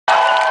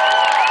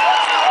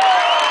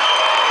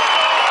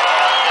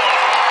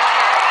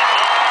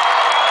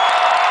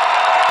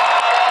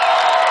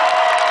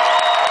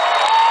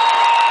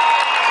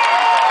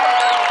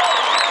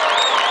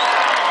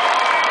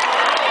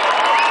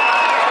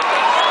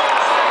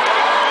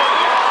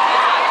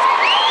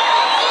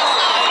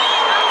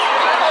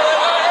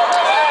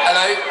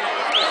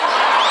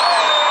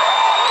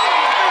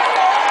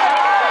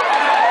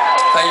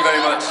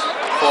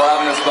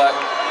us back.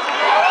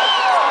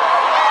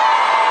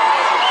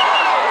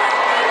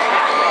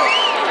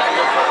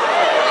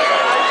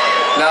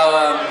 Now,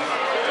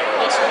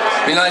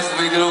 it'd be nice if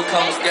we could all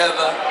come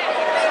together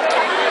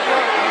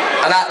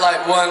and act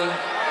like one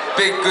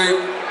big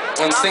group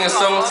and sing a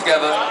song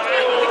together,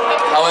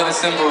 however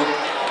simple.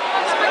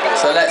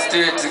 So let's do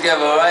it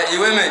together, alright? You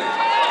with me?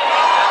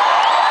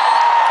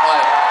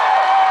 Alright.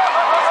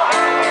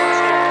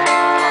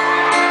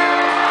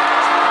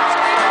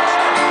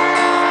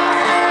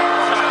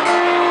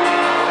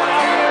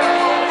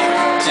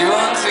 Do you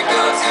want to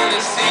go to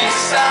the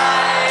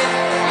seaside?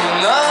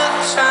 I'm not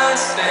trying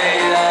to say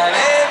that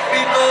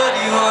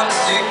everybody wants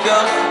to go.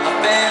 I've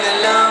been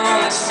alone on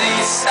the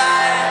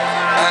seaside,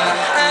 and I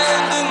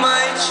handle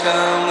my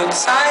charm with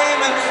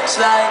time and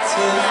sleight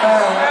of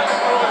hand.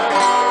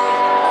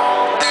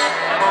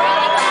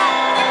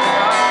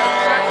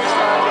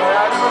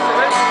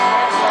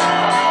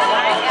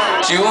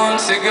 Do you want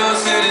to go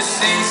to the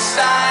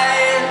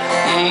seaside?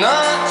 I'm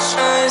not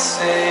trying to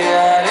say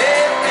that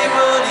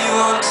everybody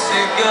wants to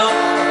go.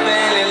 I'm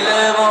in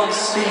love on the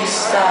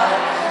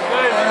seaside,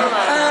 and I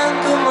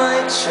handle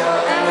my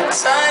charm with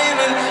time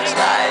and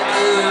sleight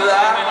of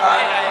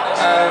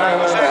hand.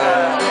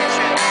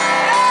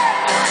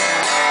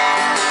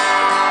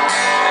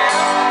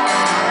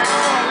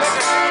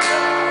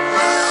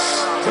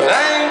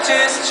 I'm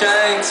just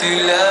trying to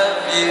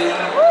love you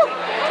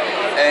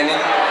any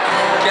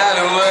kind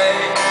of way,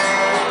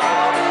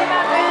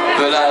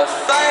 but I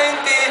find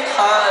it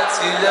hard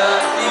to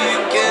love you,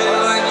 girl,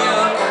 when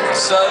you're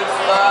so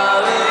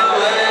far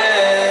away.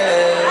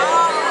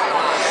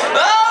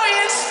 Oh,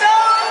 you're so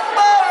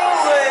far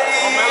away.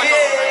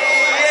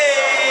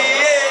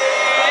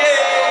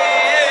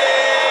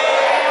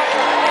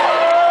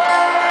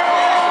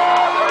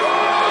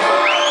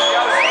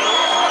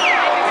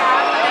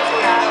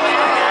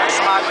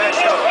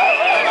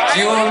 Do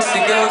you want to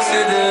go to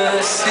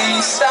the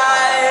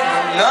seaside?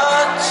 I'm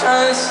not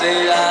trying to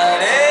say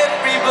that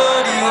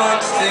everybody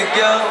wants to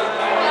go,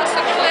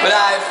 but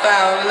I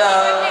found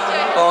love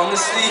on the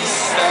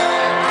seaside.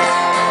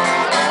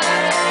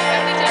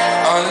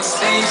 On the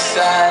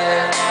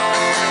seaside.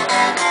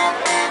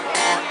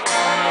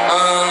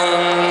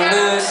 On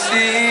the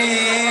seaside.